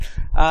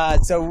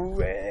So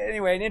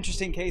anyway, an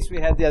interesting case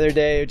we had the other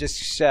day.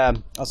 Just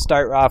I'll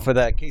start off with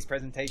a case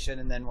presentation,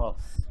 and then we'll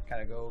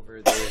kind of go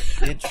over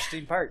the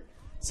interesting part.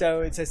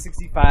 So it's a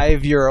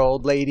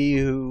 65-year-old lady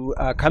who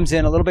comes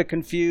in a little bit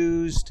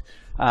confused,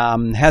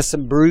 has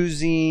some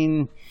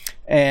bruising,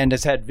 and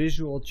has had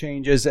visual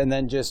changes, and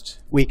then just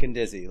weak and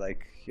dizzy.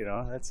 Like, you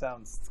know, that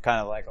sounds kind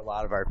of like a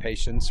lot of our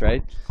patients,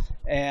 right?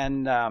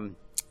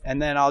 And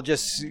then I'll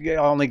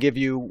only give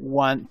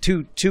you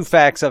two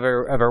facts of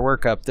her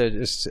workup,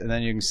 and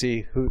then you can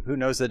see who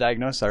knows the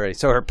diagnosis already.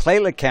 So her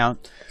platelet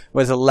count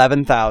was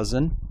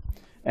 11,000,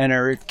 and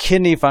her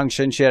kidney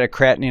function, she had a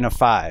creatinine of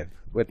 5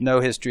 with no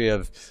history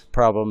of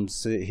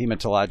problems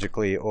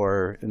hematologically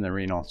or in the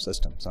renal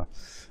system. So,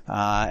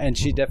 and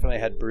she definitely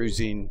had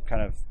bruising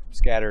kind of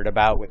scattered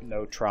about with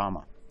no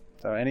trauma.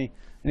 So any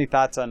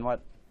thoughts on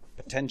what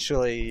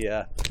potentially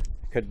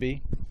could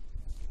be?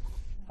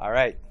 All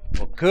right.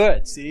 Well,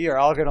 good. See, you're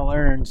all going to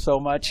learn so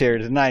much here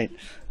tonight.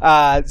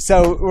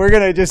 So we're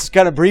going to just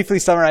kind of briefly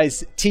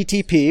summarize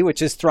TTP,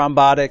 which is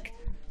thrombotic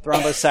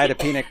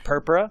thrombocytopenic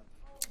purpura,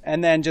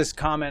 and then just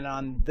comment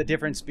on the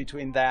difference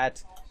between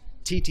that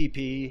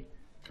TTP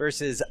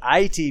versus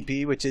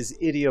ITP, which is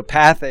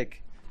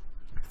idiopathic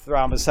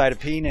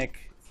thrombocytopenic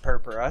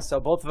purpura. So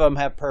both of them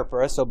have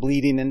purpura, so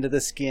bleeding into the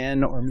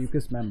skin or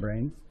mucous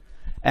membrane.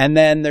 And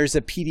then there's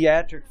a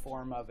pediatric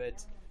form of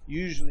it,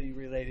 usually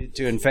related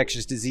to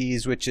infectious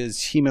disease, which is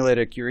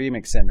hemolytic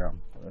uremic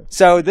syndrome.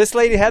 So this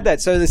lady had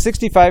that. So the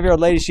 65-year-old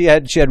lady, she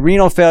had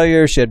renal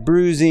failure, she had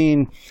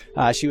bruising,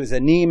 she was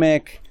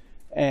anemic,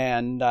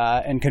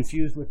 and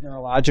confused with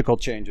neurological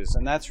changes.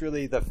 And that's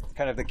really the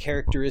kind of the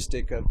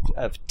characteristic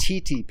of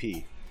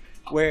TTP,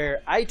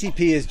 where ITP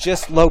is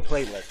just low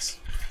platelets.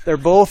 They're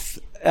both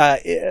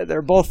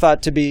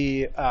thought to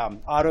be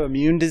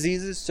autoimmune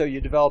diseases. So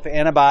you develop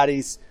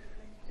antibodies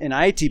in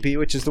ITP,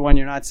 which is the one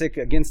you're not sick,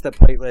 against the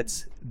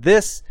platelets.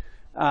 This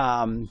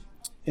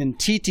in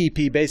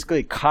TTP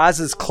basically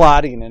causes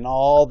clotting in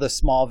all the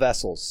small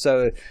vessels.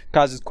 So it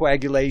causes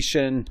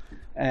coagulation,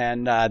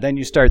 and then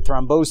you start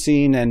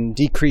thrombosing and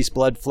decrease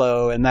blood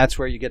flow, and that's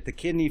where you get the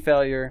kidney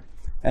failure,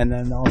 and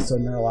then also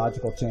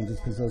neurological changes,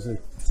 because those are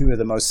two of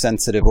the most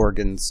sensitive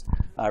organs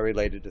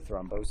related to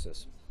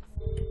thrombosis.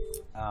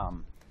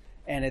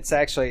 And it's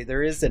actually,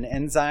 there is an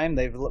enzyme,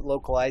 they've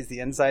localized the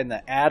enzyme,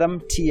 the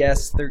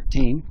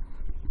ADAM-TS13,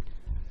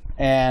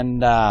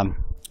 and that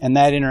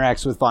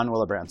interacts with von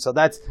Willebrand. So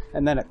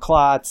and then it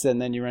clots,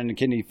 and then you run into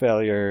kidney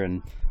failure.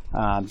 And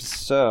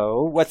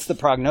so what's the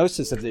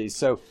prognosis of these?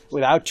 So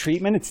without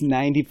treatment, it's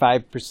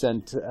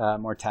 95%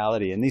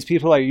 mortality. And these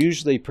people are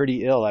usually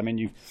pretty ill. I mean,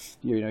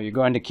 you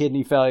go into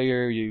kidney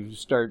failure, you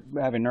start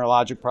having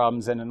neurologic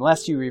problems, and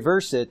unless you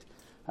reverse it,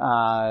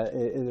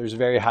 there's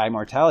very high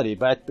mortality.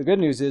 But the good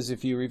news is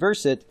if you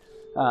reverse it,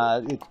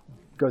 it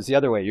goes the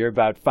other way. You're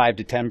about 5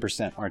 to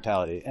 10%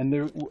 mortality.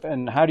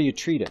 And how do you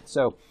treat it?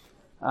 So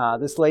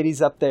this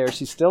lady's up there.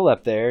 She's still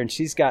up there, and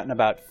she's gotten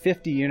about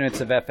 50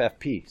 units of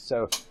FFP.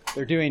 So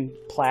they're doing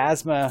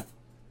plasma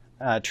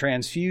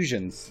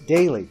transfusions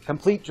daily,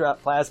 complete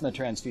plasma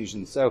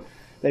transfusions. So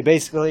they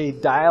basically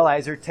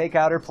dialyze her, take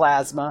out her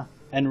plasma,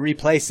 and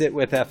replace it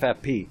with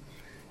FFP.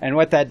 And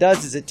what that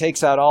does is it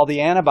takes out all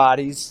the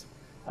antibodies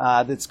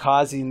that's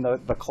causing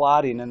the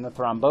clotting and the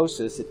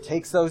thrombosis. It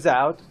takes those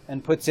out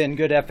and puts in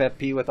good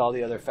FFP with all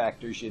the other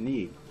factors you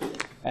need.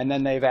 And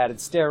then they've added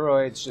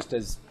steroids, just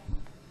as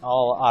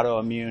all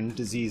autoimmune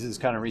diseases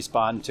kind of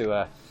respond to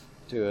a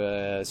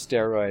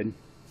steroid.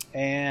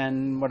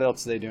 And what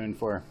else are they doing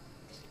for her?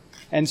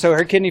 And so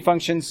her kidney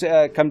functions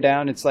come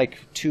down. It's like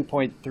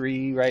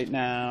 2.3 right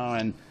now,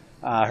 and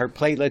her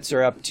platelets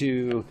are up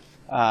to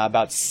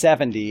about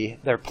 70.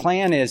 Their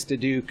plan is to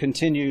do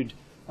continued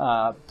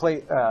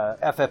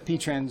FFP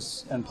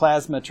and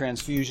plasma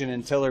transfusion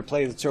until her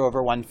platelets are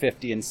over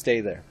 150 and stay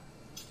there.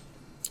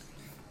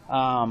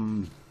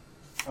 What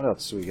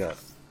else do we got?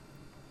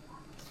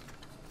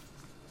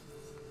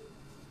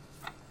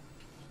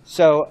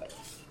 So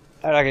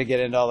I'm not going to get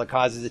into all the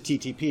causes of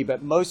TTP,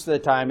 but most of the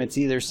time it's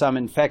either some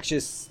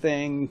infectious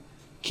thing,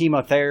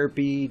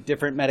 chemotherapy,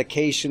 different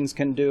medications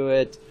can do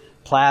it,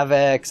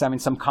 Plavix. I mean,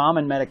 some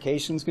common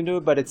medications can do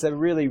it, but it's a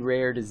really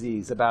rare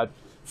disease. About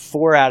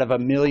 4 out of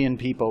 1 million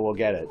people will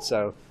get it.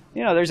 So,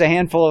 there's a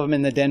handful of them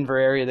in the Denver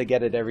area that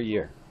get it every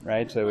year,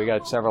 right? So we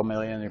got several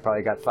million. You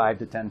probably got 5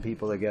 to 10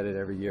 people that get it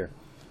every year.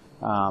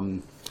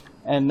 And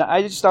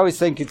I just always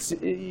think it's,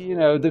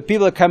 the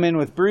people that come in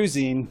with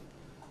bruising,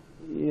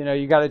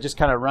 you got to just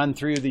kind of run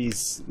through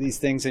these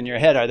things in your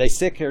head. Are they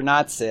sick or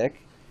not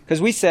sick? Because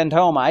we send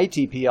home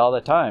ITP all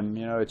the time.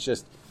 It's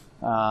just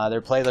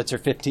their platelets are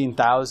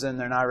 15,000.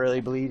 They're not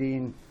really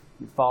bleeding.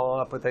 You follow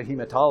up with a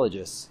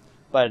hematologist.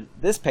 But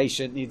this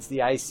patient needs the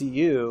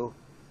ICU,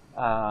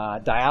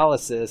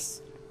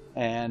 dialysis,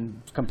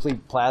 and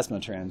complete plasma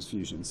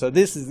transfusion. So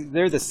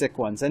they're the sick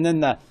ones. And then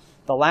the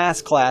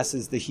last class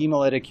is the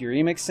hemolytic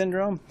uremic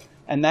syndrome.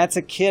 And that's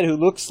a kid who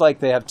looks like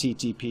they have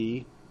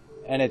TTP,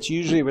 and it's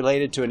usually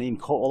related to an E.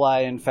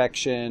 coli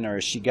infection or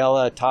a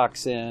Shigella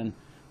toxin,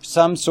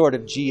 some sort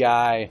of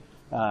GI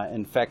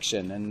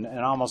infection, and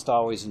almost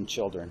always in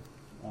children.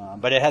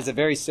 But it has a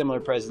very similar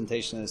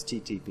presentation as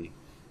TTP.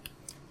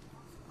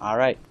 All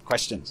right,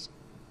 questions?